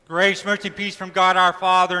Grace, mercy, and peace from God our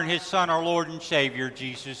Father and His Son, our Lord and Savior,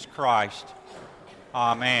 Jesus Christ.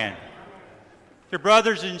 Amen. Dear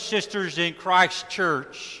brothers and sisters in Christ's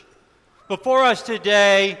church, before us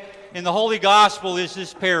today in the Holy Gospel is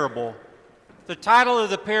this parable. The title of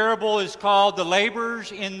the parable is called The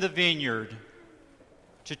Laborers in the Vineyard.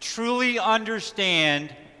 To truly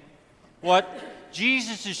understand what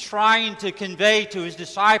Jesus is trying to convey to His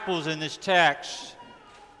disciples in this text,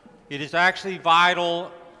 it is actually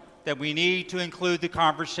vital that we need to include the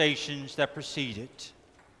conversations that precede it.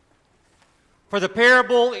 For the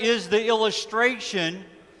parable is the illustration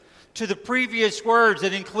to the previous words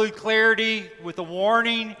that include clarity with a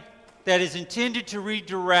warning that is intended to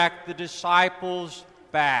redirect the disciples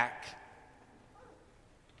back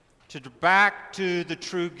to the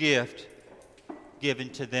true gift given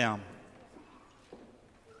to them.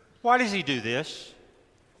 Why does He do this?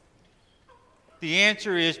 The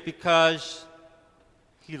answer is because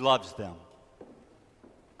He loves them.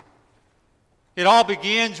 It all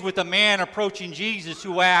begins with a man approaching Jesus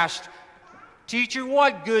who asked, "Teacher,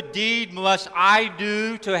 what good deed must I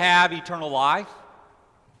do to have eternal life?"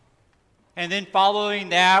 And then following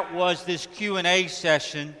that was this Q&A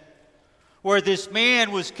session where this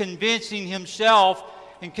man was convincing himself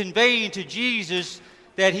and conveying to Jesus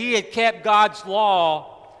that he had kept God's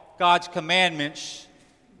law, God's commandments,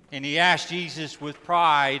 and he asked Jesus with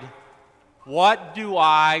pride, "What do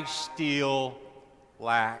I still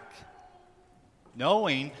lack?"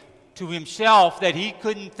 Knowing to himself that he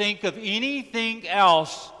couldn't think of anything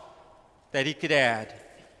else that he could add.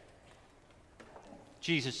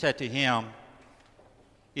 Jesus said to him,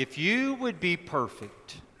 "If you would be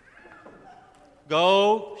perfect,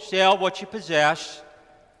 go sell what you possess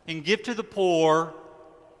and give to the poor,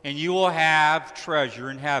 and you will have treasure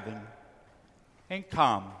in heaven. And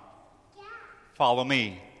come, follow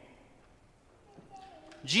me."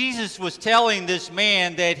 Jesus was telling this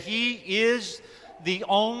man that he is the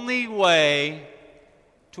only way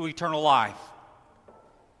to eternal life.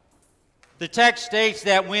 The text states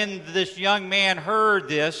that when this young man heard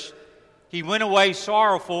this, he went away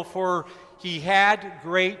sorrowful, for he had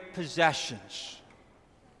great possessions.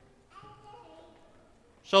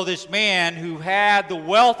 So this man who had the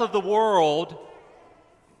wealth of the world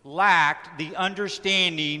lacked the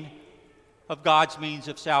understanding of God's means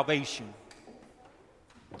of salvation,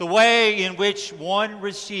 the way in which one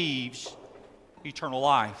receives eternal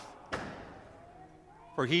life.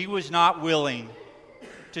 For he was not willing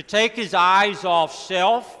to take his eyes off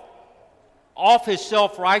self, off his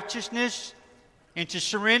self-righteousness, and to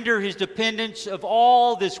surrender his dependence of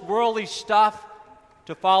all this worldly stuff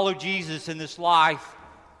to follow Jesus in this life,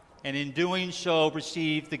 and in doing so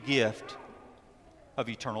receive the gift of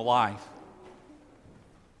eternal life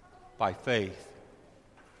by faith.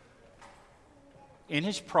 In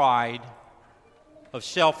his pride of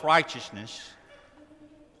self-righteousness,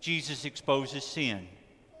 Jesus exposes sin.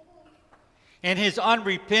 In his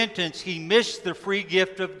unrepentance, he missed the free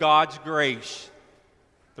gift of God's grace,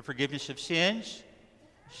 the forgiveness of sins,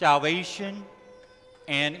 salvation,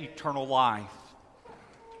 and eternal life.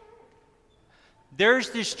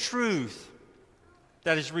 There's this truth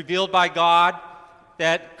that is revealed by God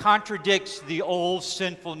that contradicts the old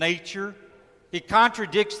sinful nature. It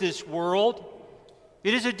contradicts this world.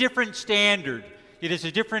 It is a different standard. It is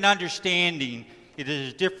a different understanding. It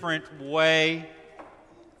is a different way.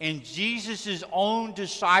 And Jesus' own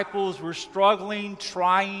disciples were struggling,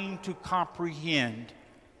 trying to comprehend.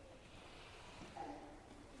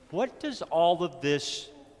 What does all of this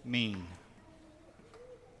mean?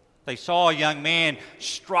 They saw a young man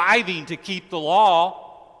striving to keep the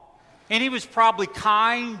law, and he was probably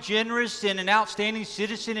kind, generous, and an outstanding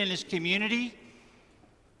citizen in his community.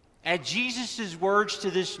 At Jesus' words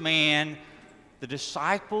to this man, the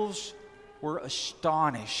disciples were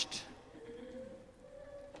astonished.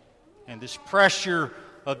 And this pressure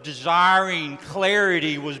of desiring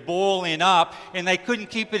clarity was boiling up, and they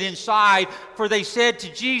couldn't keep it inside, for they said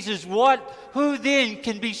to Jesus, "Who then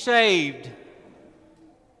can be saved?"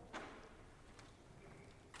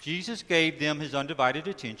 Jesus gave them his undivided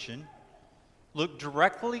attention, looked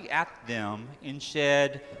directly at them, and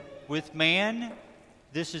said, "With man,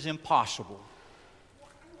 this is impossible.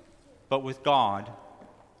 But with God,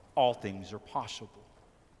 all things are possible."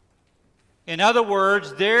 In other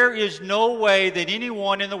words, there is no way that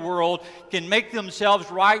anyone in the world can make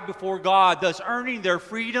themselves right before God, thus earning their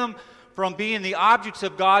freedom from being the objects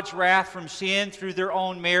of God's wrath from sin through their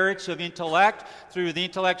own merits of intellect, through the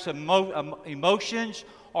intellect's emotions,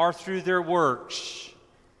 or through their works.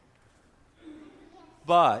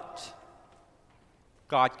 But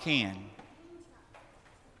God can.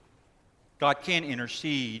 God can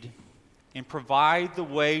intercede and provide the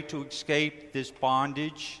way to escape this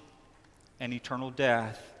bondage and eternal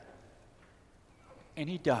death. And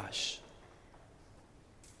He does.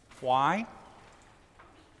 Why?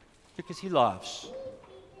 Because He loves.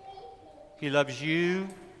 He loves you,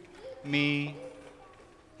 me,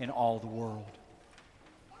 and all the world.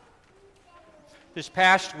 This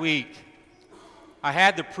past week, I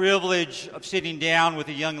had the privilege of sitting down with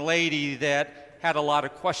a young lady that had a lot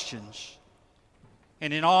of questions.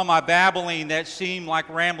 And in all my babbling that seemed like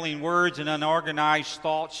rambling words and unorganized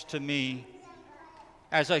thoughts to me,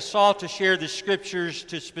 as I sought to share the Scriptures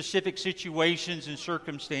to specific situations and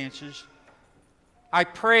circumstances, I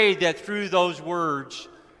prayed that through those words,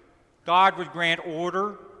 God would grant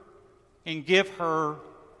order and give her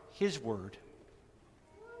His Word.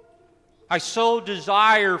 I so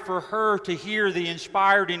desire for her to hear the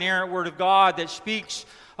inspired, inerrant Word of God that speaks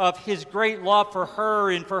of His great love for her,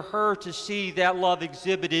 and for her to see that love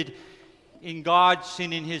exhibited in God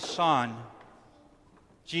sending His Son,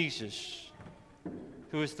 Jesus,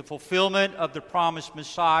 who is the fulfillment of the promised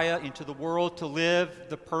Messiah into the world to live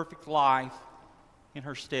the perfect life in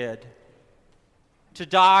her stead, to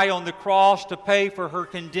die on the cross to pay for her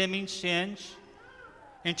condemning sins,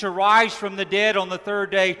 and to rise from the dead on the third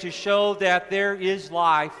day to show that there is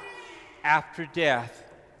life after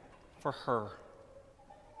death for her.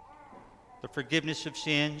 The forgiveness of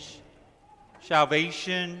sins,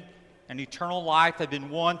 salvation, and eternal life have been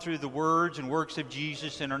won through the words and works of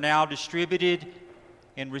Jesus and are now distributed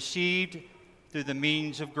and received through the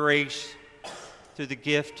means of grace, through the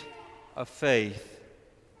gift of faith.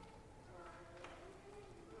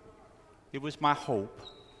 It was my hope,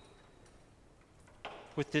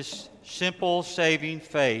 with this simple saving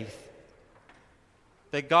faith,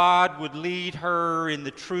 that God would lead her in the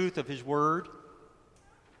truth of His Word,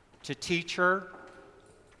 to teach her,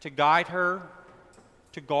 to guide her,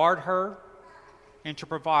 to guard her, and to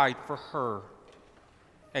provide for her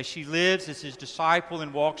as she lives as His disciple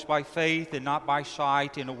and walks by faith and not by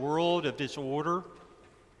sight in a world of disorder,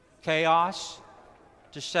 chaos,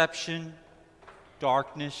 deception,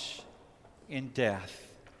 darkness, and death.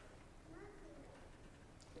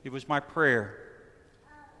 It was my prayer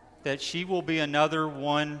that she will be another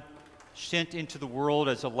one sent into the world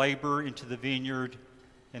as a laborer into the vineyard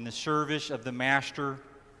in the service of the Master,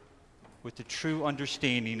 with the true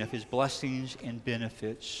understanding of His blessings and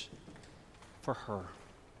benefits for her.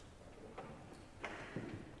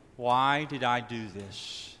 Why did I do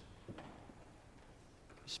this?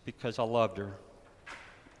 It's because I loved her.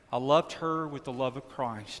 I loved her with the love of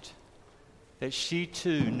Christ, that she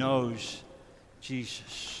too knows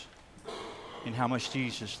Jesus and how much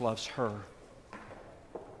Jesus loves her.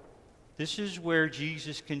 This is where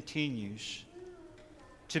Jesus continues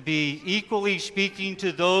to be equally speaking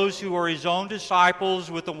to those who are His own disciples,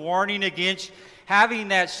 with a warning against having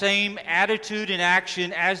that same attitude and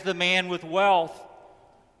action as the man with wealth.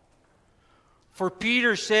 For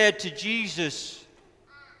Peter said to Jesus,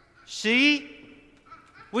 "See,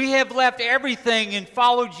 we have left everything and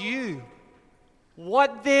followed you.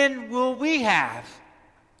 What then will we have?"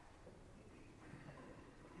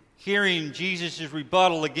 Hearing Jesus'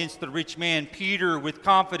 rebuttal against the rich man, Peter, with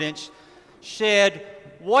confidence, said,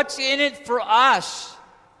 "What's in it for us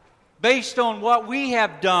based on what we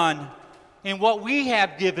have done and what we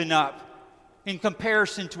have given up in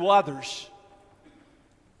comparison to others?"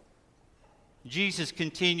 Jesus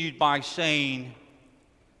continued by saying,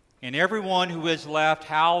 "And everyone who has left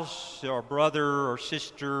house or brother or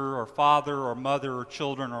sister or father or mother or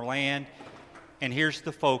children or land," and here's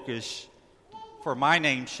the focus, "for my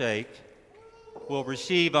name's sake, will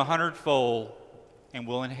receive 100-fold and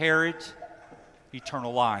will inherit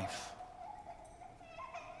eternal life."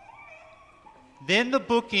 Then the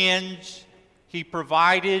bookends He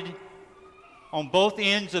provided on both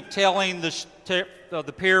ends of telling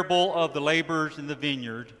the parable of the laborers in the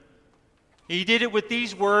vineyard. He did it with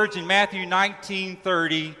these words in Matthew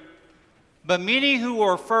 19:30, "But many who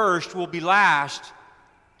are first will be last,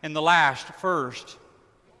 and the last first."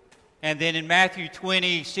 And then in Matthew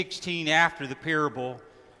 20:16, after the parable,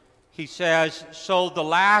 He says, "So the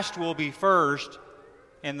last will be first,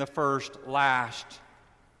 and the first last."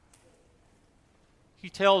 He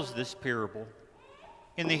tells this parable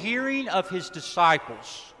in the hearing of His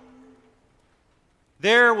disciples.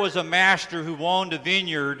 There was a master who owned a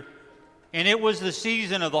vineyard, and it was the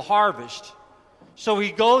season of the harvest. So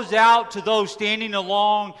he goes out to those standing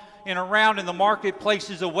along and around in the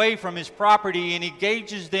marketplaces away from his property, and he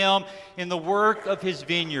engages them in the work of his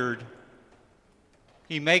vineyard.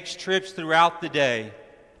 He makes trips throughout the day,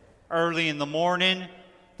 early in the morning,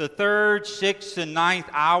 the 3rd, 6th, and 9th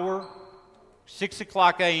hour, 6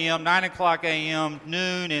 o'clock a.m., 9 o'clock a.m.,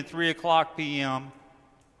 noon, and 3 o'clock p.m.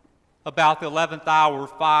 About the 11th hour,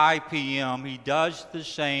 5 p.m., he does the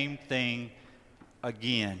same thing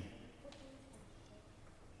again.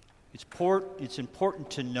 It's important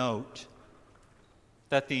to note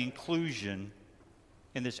that the inclusion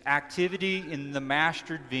in this activity in the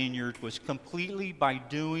mastered vineyard was completely by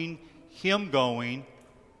doing him going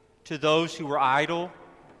to those who were idle,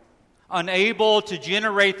 unable to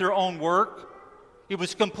generate their own work. It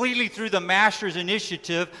was completely through the master's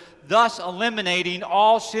initiative, thus eliminating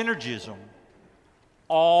all synergism,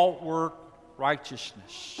 all work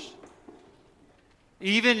righteousness.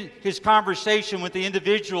 Even his conversation with the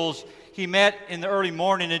individuals he met in the early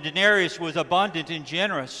morning in denarius was abundant and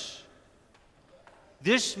generous.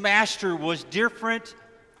 This master was different,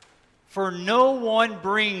 for no one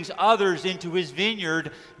brings others into his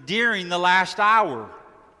vineyard during the last hour.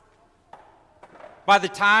 By the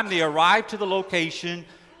time they arrive to the location,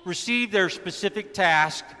 receive their specific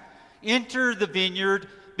task, enter the vineyard,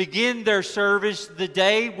 begin their service, the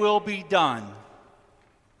day will be done.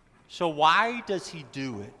 So why does he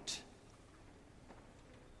do it?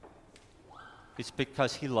 It's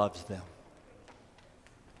because he loves them.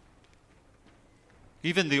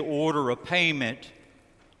 Even the order of payment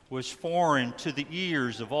was foreign to the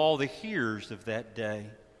ears of all the hearers of that day.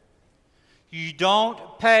 You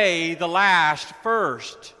don't pay the last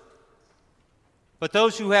first. But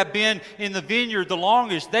those who have been in the vineyard the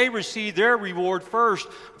longest, they receive their reward first,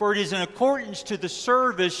 for it is in accordance to the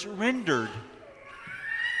service rendered.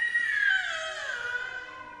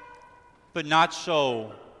 But not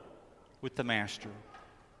so with the master.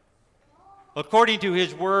 According to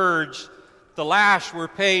his words, the last were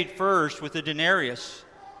paid first with a denarius.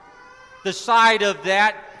 The side of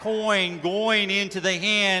that coin going into the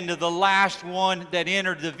hand of the last one that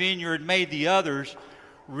entered the vineyard made the others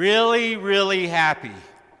really, really happy.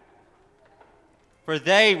 For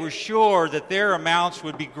they were sure that their amounts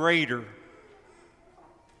would be greater.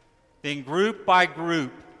 Then group by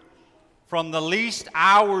group, from the least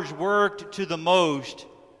hours worked to the most,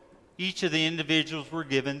 each of the individuals were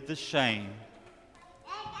given the same,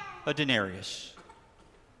 a denarius.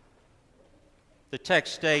 The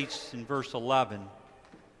text states in verse 11,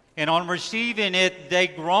 "And on receiving it, they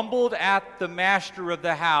grumbled at the master of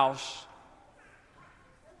the house,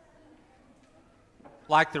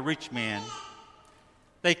 like the rich man.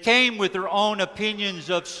 They came with their own opinions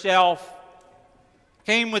of self,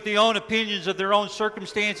 came with their own opinions of their own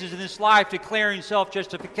circumstances in this life, declaring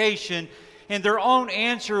self-justification, and their own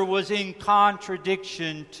answer was in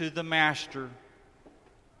contradiction to the master.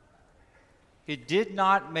 It did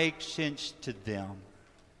not make sense to them.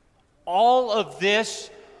 All of this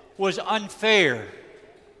was unfair.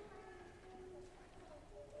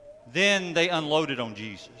 Then they unloaded on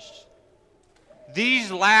Jesus.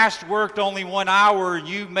 These last worked only 1 hour, and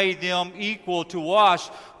you made them equal to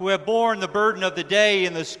us who have borne the burden of the day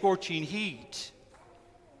in the scorching heat.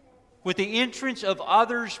 With the entrance of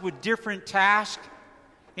others with different tasks,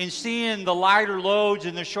 and seeing the lighter loads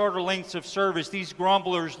and the shorter lengths of service, these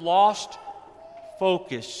grumblers lost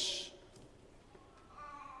focus.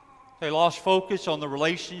 They lost focus on the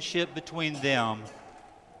relationship between them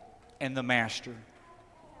and the master.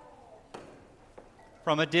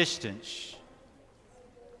 From a distance,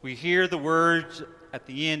 we hear the words at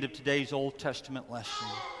the end of today's Old Testament lesson.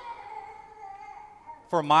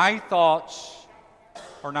 For my thoughts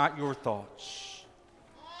are not your thoughts.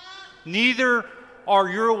 Neither are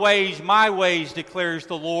your ways my ways, declares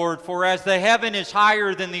the Lord. For as the heaven is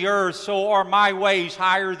higher than the earth, so are my ways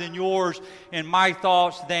higher than yours, and my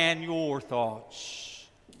thoughts than your thoughts.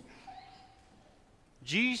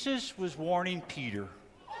 Jesus was warning Peter.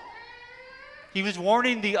 He was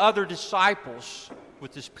warning the other disciples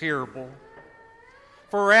with this parable.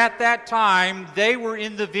 For at that time, they were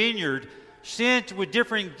in the vineyard, sent with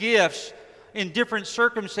different gifts, in different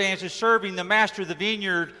circumstances, serving the master of the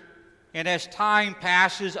vineyard. And as time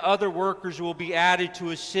passes, other workers will be added to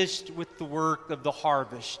assist with the work of the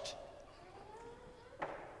harvest.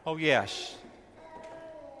 Oh, yes.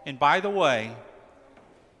 And by the way,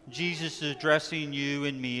 Jesus is addressing you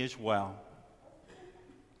and me as well.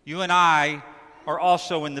 You and I are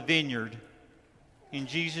also in the vineyard, and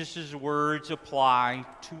Jesus' words apply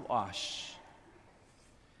to us.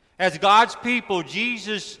 As God's people,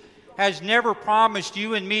 Jesus has never promised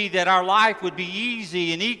you and me that our life would be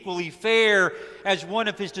easy and equally fair as one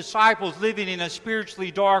of his disciples living in a spiritually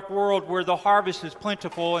dark world where the harvest is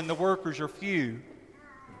plentiful and the workers are few.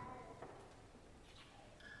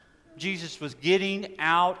 Jesus was getting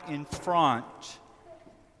out in front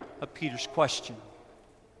of Peter's question.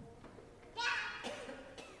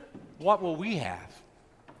 what will we have?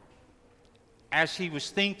 As he was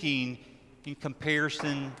thinking in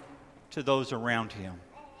comparison to those around him.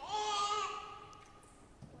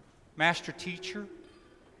 Master teacher,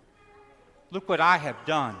 look what I have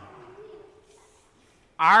done.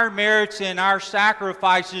 Our merits and our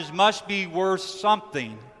sacrifices must be worth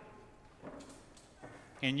something.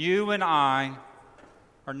 And you and I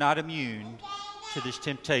are not immune to this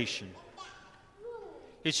temptation.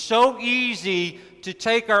 It's so easy to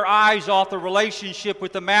take our eyes off the relationship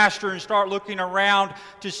with the Master and start looking around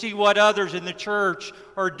to see what others in the church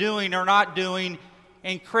are doing or not doing,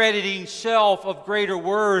 and crediting self of greater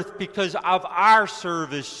worth because of our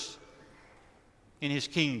service in His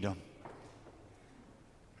kingdom.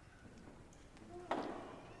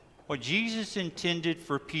 What Jesus intended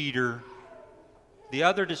for Peter, the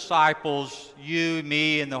other disciples, you,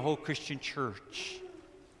 me, and the whole Christian church,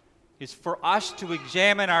 is for us to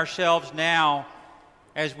examine ourselves now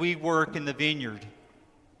as we work in the vineyard,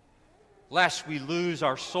 lest we lose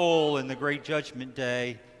our soul in the great judgment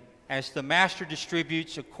day, as the Master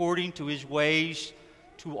distributes according to His ways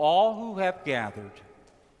to all who have gathered.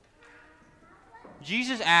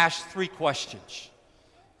 Jesus asked 3 questions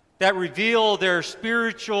that reveal their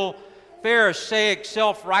spiritual, Pharisaic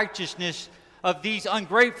self-righteousness of these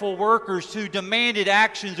ungrateful workers who demanded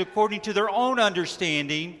actions according to their own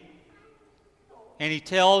understanding. And He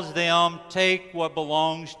tells them, take what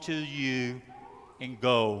belongs to you and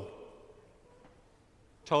go.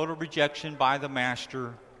 Total rejection by the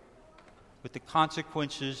Master with the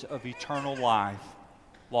consequences of eternal life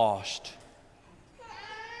lost.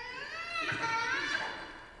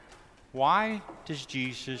 Why does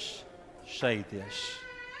Jesus say this?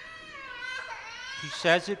 He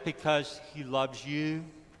says it because He loves you,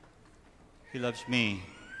 He loves me,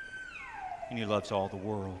 and He loves all the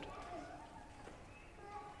world.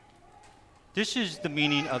 This is the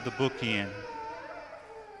meaning of the bookend.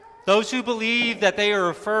 Those who believe that they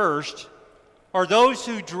are first are those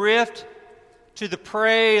who drift to the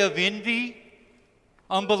prey of envy,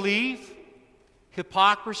 unbelief,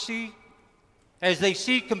 hypocrisy, as they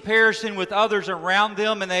seek comparison with others around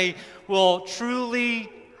them, and they will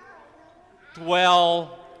truly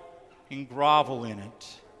dwell and grovel in it.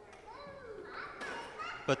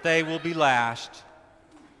 But they will be last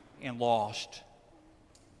and lost.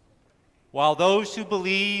 While those who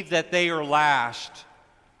believe that they are last,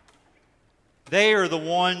 they are the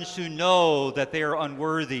ones who know that they are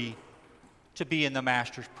unworthy to be in the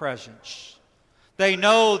Master's presence. They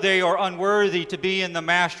know they are unworthy to be in the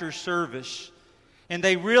Master's service. And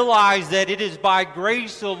they realize that it is by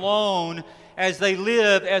grace alone, as they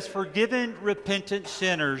live as forgiven, repentant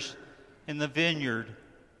sinners in the vineyard,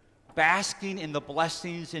 basking in the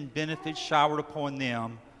blessings and benefits showered upon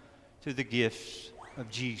them through the gifts of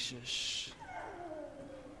Jesus,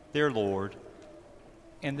 their Lord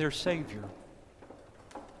and their Savior.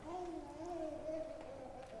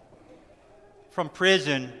 From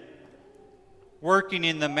prison, working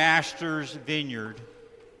in the Master's vineyard,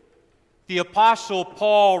 the Apostle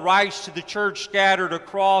Paul writes to the church scattered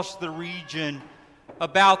across the region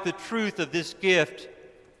about the truth of this gift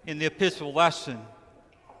in the epistle lesson.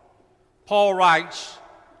 Paul writes,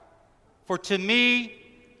 "For to me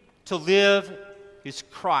to live is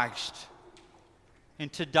Christ,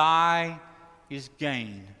 and to die is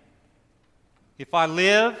gain. If I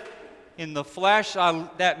live in the flesh,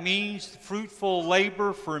 that means fruitful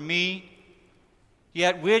labor for me.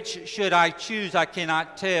 Yet which should I choose, I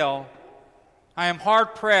cannot tell. I am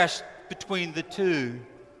hard-pressed between the two.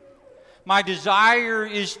 My desire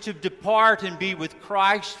is to depart and be with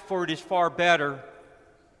Christ, for it is far better.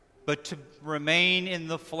 But to remain in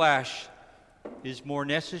the flesh is more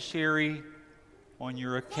necessary on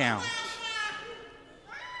your account."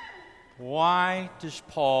 Why does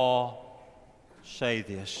Paul say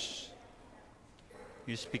this?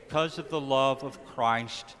 It's because of the love of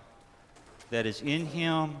Christ that is in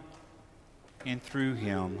him and through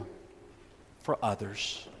him for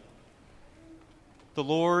others. The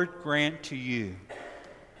Lord grant to you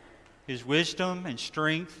His wisdom and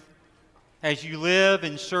strength as you live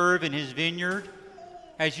and serve in His vineyard,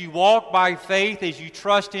 as you walk by faith, as you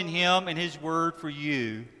trust in Him and His word for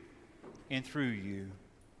you and through you.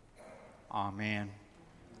 Amen.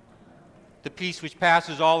 The peace which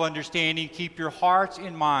passes all understanding, keep your hearts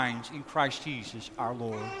and minds in Christ Jesus our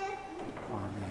Lord. Amen.